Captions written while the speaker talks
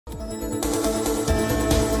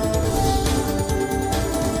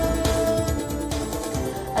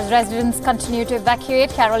As residents continue to evacuate,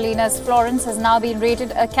 Carolina's Florence has now been rated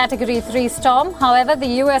a Category 3 storm. However, the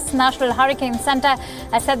U.S. National Hurricane Center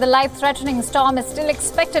has said the life-threatening storm is still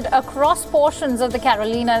expected across portions of the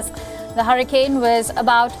Carolinas. The hurricane was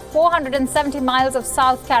about 470 miles of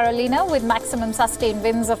South Carolina with maximum sustained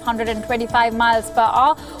winds of 125 miles per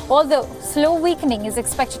hour. Although slow weakening is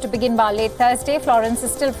expected to begin by late Thursday, Florence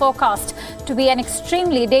is still forecast to be an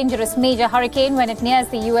extremely dangerous major hurricane when it nears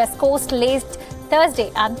the U.S. coast late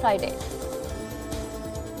Thursday and Friday.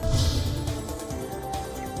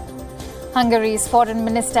 Hungary's foreign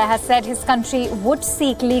minister has said his country would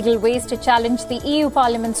seek legal ways to challenge the EU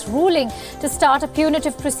Parliament's ruling to start a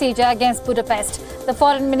punitive procedure against Budapest. The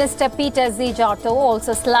foreign minister Peter Szijjártó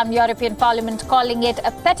also slammed European Parliament, calling it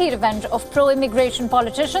a petty revenge of pro-immigration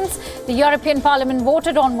politicians. The European Parliament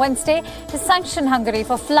voted on Wednesday to sanction Hungary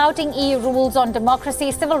for flouting EU rules on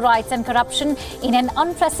democracy, civil rights and corruption in an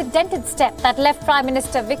unprecedented step that left Prime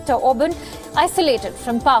Minister Viktor Orban isolated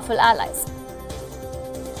from powerful allies.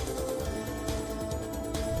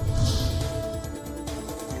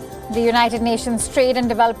 The United Nations Trade and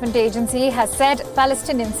Development Agency has said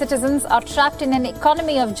Palestinian citizens are trapped in an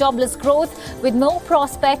economy of jobless growth with no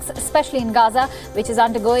prospects, especially in Gaza, which is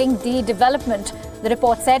undergoing de-development. The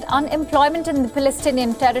report said unemployment in the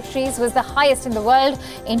Palestinian territories was the highest in the world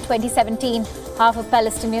in 2017. Half of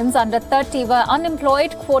Palestinians under 30 were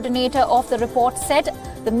unemployed. Coordinator of the report said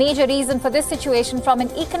the major reason for this situation from an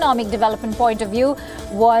economic development point of view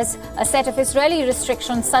was a set of Israeli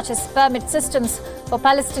restrictions such as permit systems for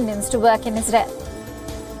Palestinians to work in Israel.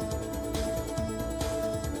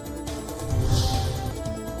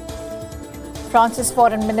 France's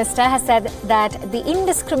foreign minister has said that the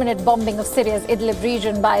indiscriminate bombing of Syria's Idlib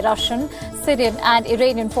region by Russian, Syrian and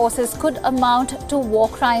Iranian forces could amount to war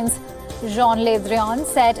crimes. Jean Le Drian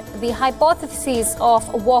said the hypothesis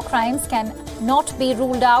of war crimes can not be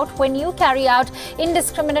ruled out when you carry out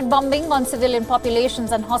indiscriminate bombing on civilian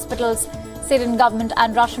populations and hospitals. Syrian government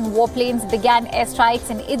and Russian warplanes began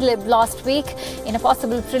airstrikes in Idlib last week in a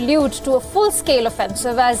possible prelude to a full-scale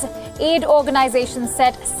offensive, as aid organizations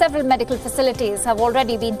said several medical facilities have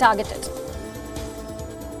already been targeted.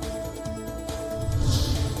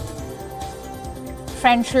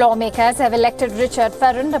 French lawmakers have elected Richard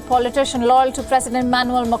Ferrand, a politician loyal to President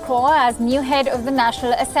Emmanuel Macron, as new head of the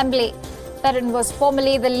National Assembly. Ferrand was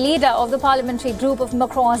formerly the leader of the parliamentary group of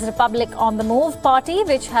Macron's Republic on the Move party,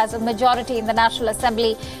 which has a majority in the National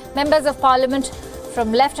Assembly. Members of parliament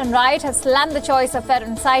from left and right have slammed the choice of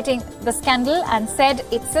Ferrand, citing the scandal, and said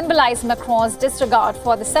it symbolized Macron's disregard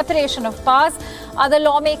for the separation of powers. Other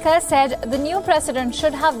lawmakers said the new president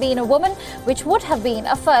should have been a woman, which would have been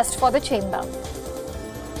a first for the chamber.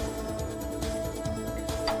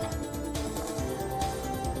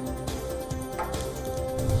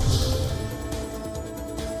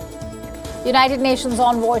 United Nations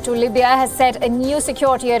envoy to Libya has said a new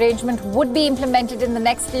security arrangement would be implemented in the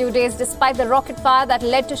next few days despite the rocket fire that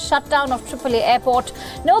led to shutdown of Tripoli airport.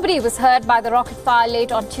 Nobody was hurt by the rocket fire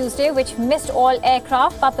late on Tuesday, which missed all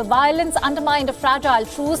aircraft, but the violence undermined a fragile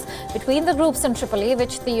truce between the groups in Tripoli,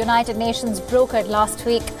 which the United Nations brokered last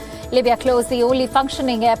week. Libya closed the only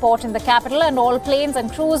functioning airport in the capital, and all planes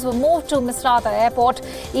and crews were moved to Misrata airport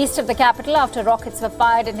east of the capital after rockets were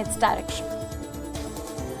fired in its direction.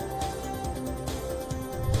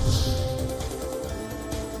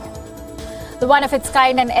 The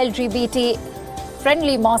one-of-its-kind and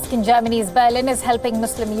LGBT-friendly mosque in Germany's Berlin is helping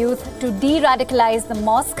Muslim youth to de-radicalize. The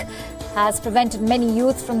mosque has prevented many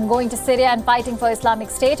youth from going to Syria and fighting for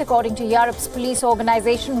Islamic State, according to Europe's police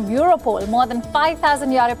organization Europol. More than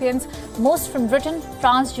 5,000 Europeans, most from Britain,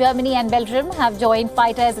 France, Germany and Belgium, have joined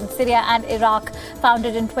fighters in Syria and Iraq.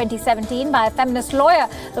 Founded in 2017 by a feminist lawyer,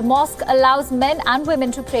 the mosque allows men and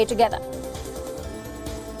women to pray together.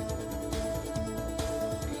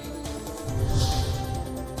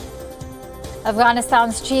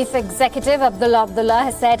 Afghanistan's chief executive Abdullah Abdullah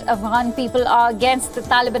has said Afghan people are against the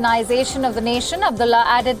Talibanization of the nation. Abdullah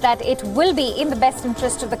added that it will be in the best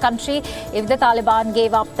interest of the country if the Taliban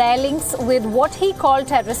gave up their links with what he called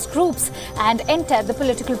terrorist groups and entered the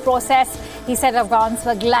political process. He said Afghans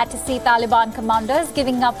were glad to see Taliban commanders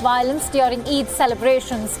giving up violence during Eid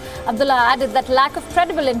celebrations. Abdullah added that lack of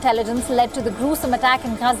credible intelligence led to the gruesome attack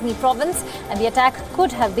in Ghazni province, and the attack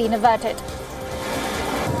could have been averted.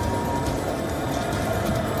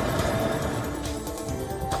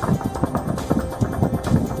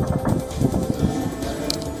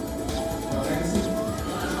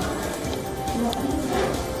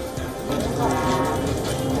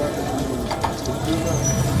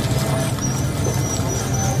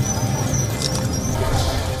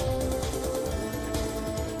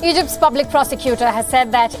 Egypt's public prosecutor has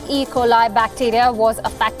said that E. coli bacteria was a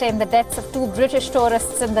factor in the deaths of 2 British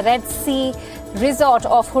tourists in the Red Sea resort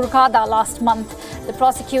of Hurghada last month. The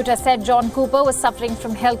prosecutor said John Cooper was suffering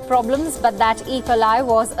from health problems, but that E. coli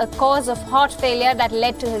was a cause of heart failure that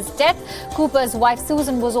led to his death. Cooper's wife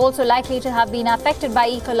Susan was also likely to have been affected by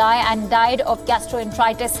E. coli and died of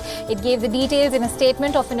gastroenteritis. It gave the details in a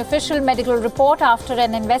statement of an official medical report after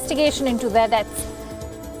an investigation into their deaths.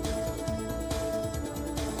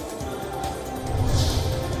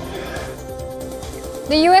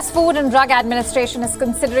 The U.S. Food and Drug Administration is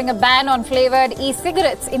considering a ban on flavored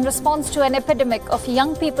e-cigarettes in response to an epidemic of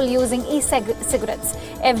young people using e-cigarettes.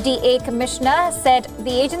 FDA Commissioner said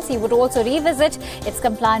the agency would also revisit its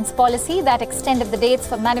compliance policy that extended the dates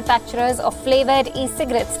for manufacturers of flavored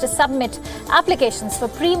e-cigarettes to submit applications for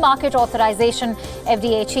pre-market authorization.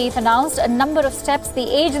 FDA chief announced a number of steps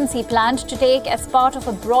the agency planned to take as part of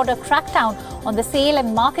a broader crackdown on the sale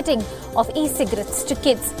and marketing of e-cigarettes to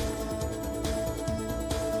kids.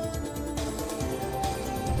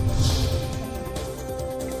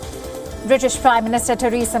 British Prime Minister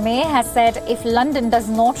Theresa May has said if London does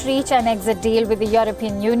not reach an exit deal with the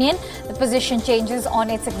European Union, the position changes on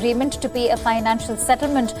its agreement to pay a financial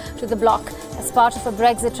settlement to the bloc. As part of a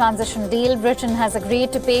Brexit transition deal, Britain has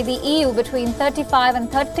agreed to pay the EU between 35 and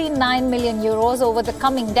 39 million euros over the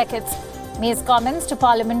coming decades. May's comments to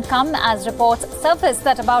Parliament come as reports surface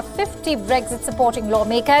that about 50 Brexit-supporting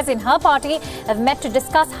lawmakers in her party have met to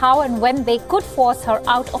discuss how and when they could force her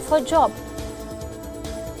out of her job.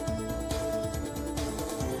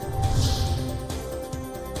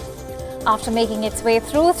 After making its way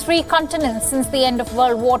through 3 continents since the end of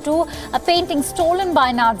World War II, a painting stolen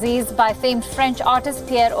by Nazis by famed French artist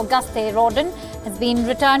Pierre-Auguste Rodin has been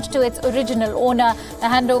returned to its original owner. The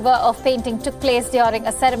handover of painting took place during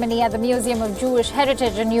a ceremony at the Museum of Jewish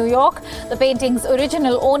Heritage in New York. The painting's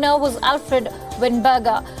original owner was Alfred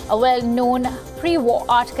Weinberger, a well-known pre-war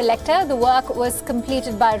art collector. The work was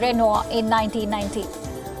completed by Renoir in 1990.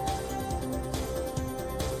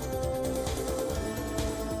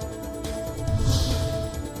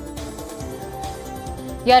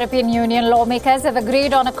 European Union lawmakers have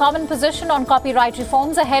agreed on a common position on copyright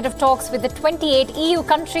reforms ahead of talks with the 28 EU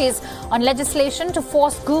countries on legislation to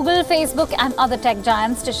force Google, Facebook and other tech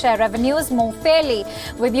giants to share revenues more fairly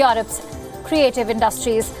with Europe's creative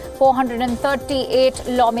industries. 438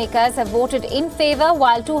 lawmakers have voted in favour,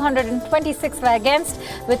 while 226 were against,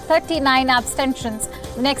 with 39 abstentions.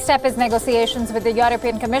 The next step is negotiations with the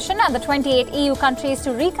European Commission and the 28 EU countries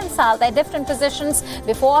to reconcile their different positions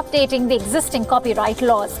before updating the existing copyright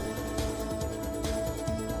laws.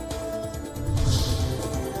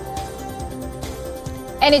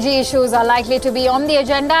 Energy issues are likely to be on the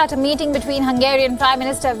agenda at a meeting between Hungarian Prime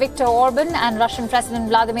Minister Viktor Orban and Russian President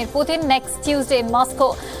Vladimir Putin next Tuesday in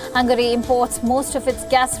Moscow. Hungary imports most of its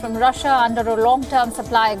gas from Russia under a long-term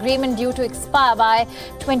supply agreement due to expire by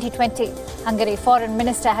 2020. Hungary Foreign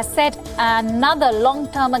Minister has said another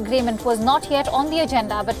long-term agreement was not yet on the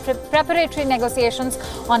agenda, but preparatory negotiations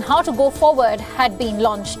on how to go forward had been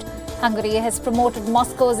launched. Hungary has promoted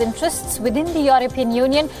Moscow's interests within the European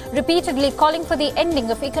Union, repeatedly calling for the ending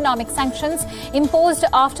of economic sanctions imposed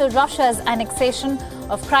after Russia's annexation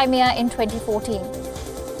of Crimea in 2014.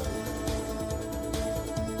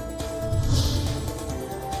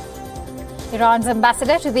 Iran's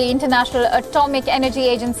ambassador to the International Atomic Energy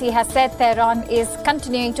Agency has said Tehran is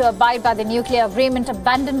continuing to abide by the nuclear agreement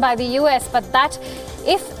abandoned by the US, but that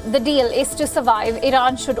if the deal is to survive,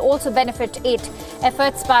 Iran should also benefit it.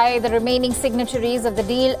 Efforts by the remaining signatories of the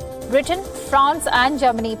deal, Britain, France and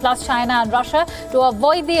Germany, plus China and Russia, to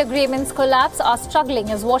avoid the agreement's collapse are struggling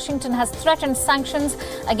as Washington has threatened sanctions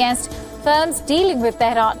against firms dealing with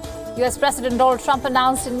Tehran. US President Donald Trump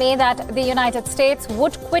announced in May that the United States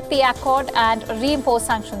would quit the accord and reimpose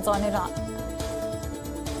sanctions on Iran.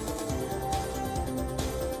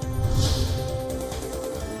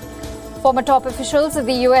 Former top officials of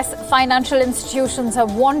the U.S. financial institutions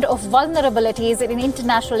have warned of vulnerabilities in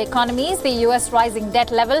international economies, the U.S. rising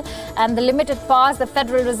debt level and the limited powers the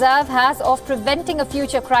Federal Reserve has of preventing a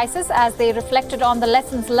future crisis, as they reflected on the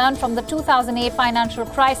lessons learned from the 2008 financial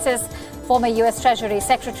crisis. Former U.S. Treasury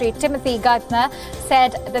Secretary Timothy Geithner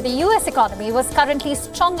said that the U.S. economy was currently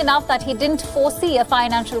strong enough that he didn't foresee a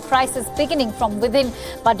financial crisis beginning from within,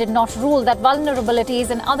 but did not rule that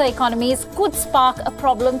vulnerabilities in other economies could spark a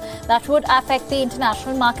problem that would affect the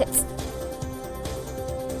international markets.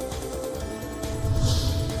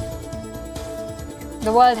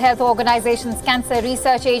 The World Health Organization's Cancer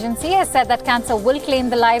Research Agency has said that cancer will claim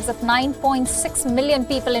the lives of 9.6 million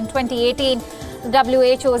people in 2018.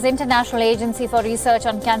 The WHO's International Agency for Research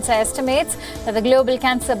on Cancer estimates that the global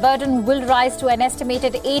cancer burden will rise to an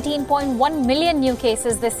estimated 18.1 million new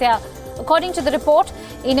cases this year. According to the report,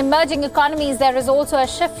 in emerging economies, there is also a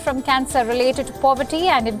shift from cancer related to poverty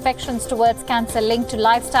and infections towards cancer linked to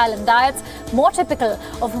lifestyle and diets, more typical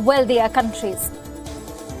of wealthier countries.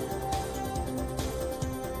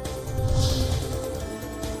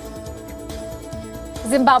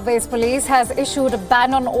 Zimbabwe's police has issued a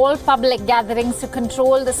ban on all public gatherings to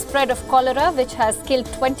control the spread of cholera, which has killed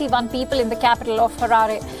 21 people in the capital of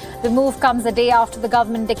Harare. The move comes a day after the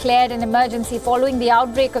government declared an emergency following the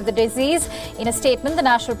outbreak of the disease. In a statement, the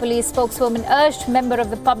National Police spokeswoman urged members of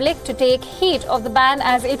the public to take heed of the ban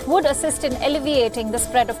as it would assist in alleviating the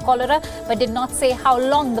spread of cholera, but did not say how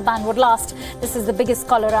long the ban would last. This is the biggest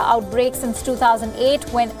cholera outbreak since 2008,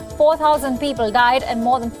 when 4,000 people died and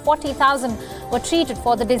more than 40,000 were treated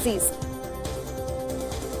for the disease.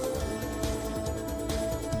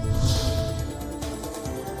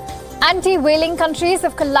 Anti-whaling countries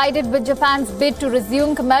have collided with Japan's bid to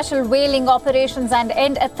resume commercial whaling operations and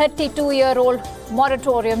end a 32-year-old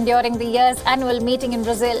moratorium during the year's annual meeting in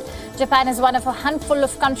Brazil. Japan is one of a handful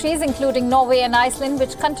of countries, including Norway and Iceland,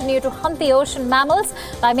 which continue to hunt the ocean mammals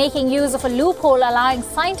by making use of a loophole allowing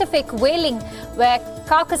scientific whaling where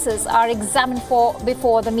carcasses are examined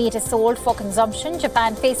before the meat is sold for consumption.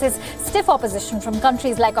 Japan faces stiff opposition from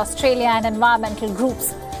countries like Australia and environmental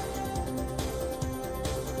groups.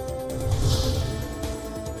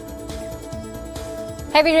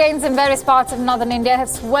 Heavy rains in various parts of northern India have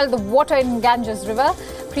swelled the water in Ganges River,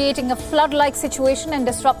 creating a flood-like situation and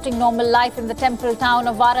disrupting normal life in the temple town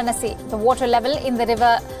of Varanasi. The water level in the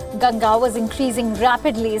river Ganga was increasing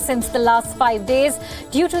rapidly since the last 5 days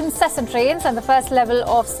due to incessant rains, and the first level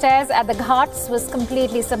of stairs at the ghats was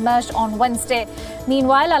completely submerged on Wednesday.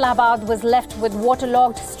 Meanwhile, Allahabad was left with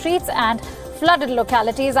waterlogged streets and flooded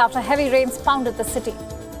localities after heavy rains pounded the city.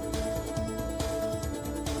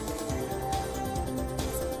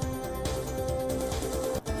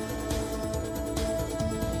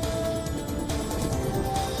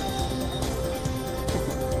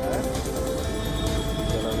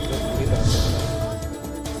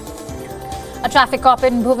 A traffic cop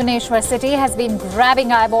in Bhubaneswar city has been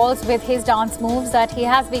grabbing eyeballs with his dance moves that he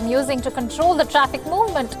has been using to control the traffic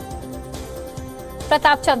movement.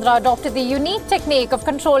 Pratap Chandra adopted the unique technique of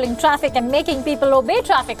controlling traffic and making people obey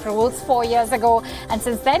traffic rules 4 years ago. And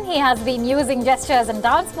since then, he has been using gestures and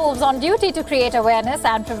dance moves on duty to create awareness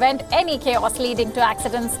and prevent any chaos leading to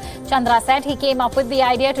accidents. Chandra said he came up with the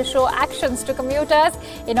idea to show actions to commuters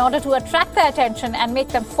in order to attract their attention and make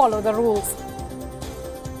them follow the rules.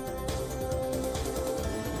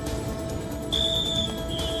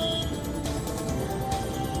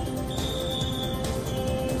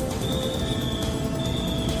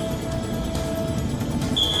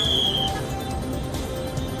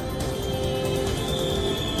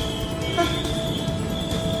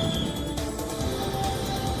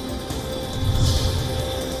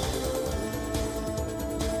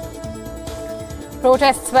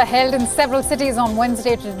 Protests were held in several cities on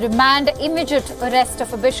Wednesday to demand immediate arrest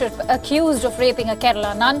of a bishop accused of raping a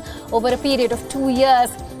Kerala nun over a period of 2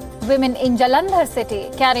 years. Women in Jalandhar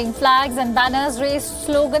city carrying flags and banners raised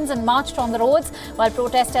slogans and marched on the roads, while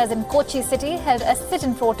protesters in Kochi city held a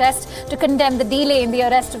sit-in protest to condemn the delay in the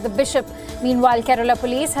arrest of the bishop. Meanwhile, Kerala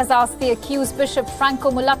police has asked the accused Bishop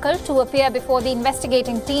Franco Mullakkal to appear before the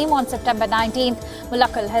investigating team on September 19th.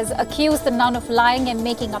 Mullakkal has accused the nun of lying and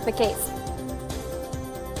making up a case.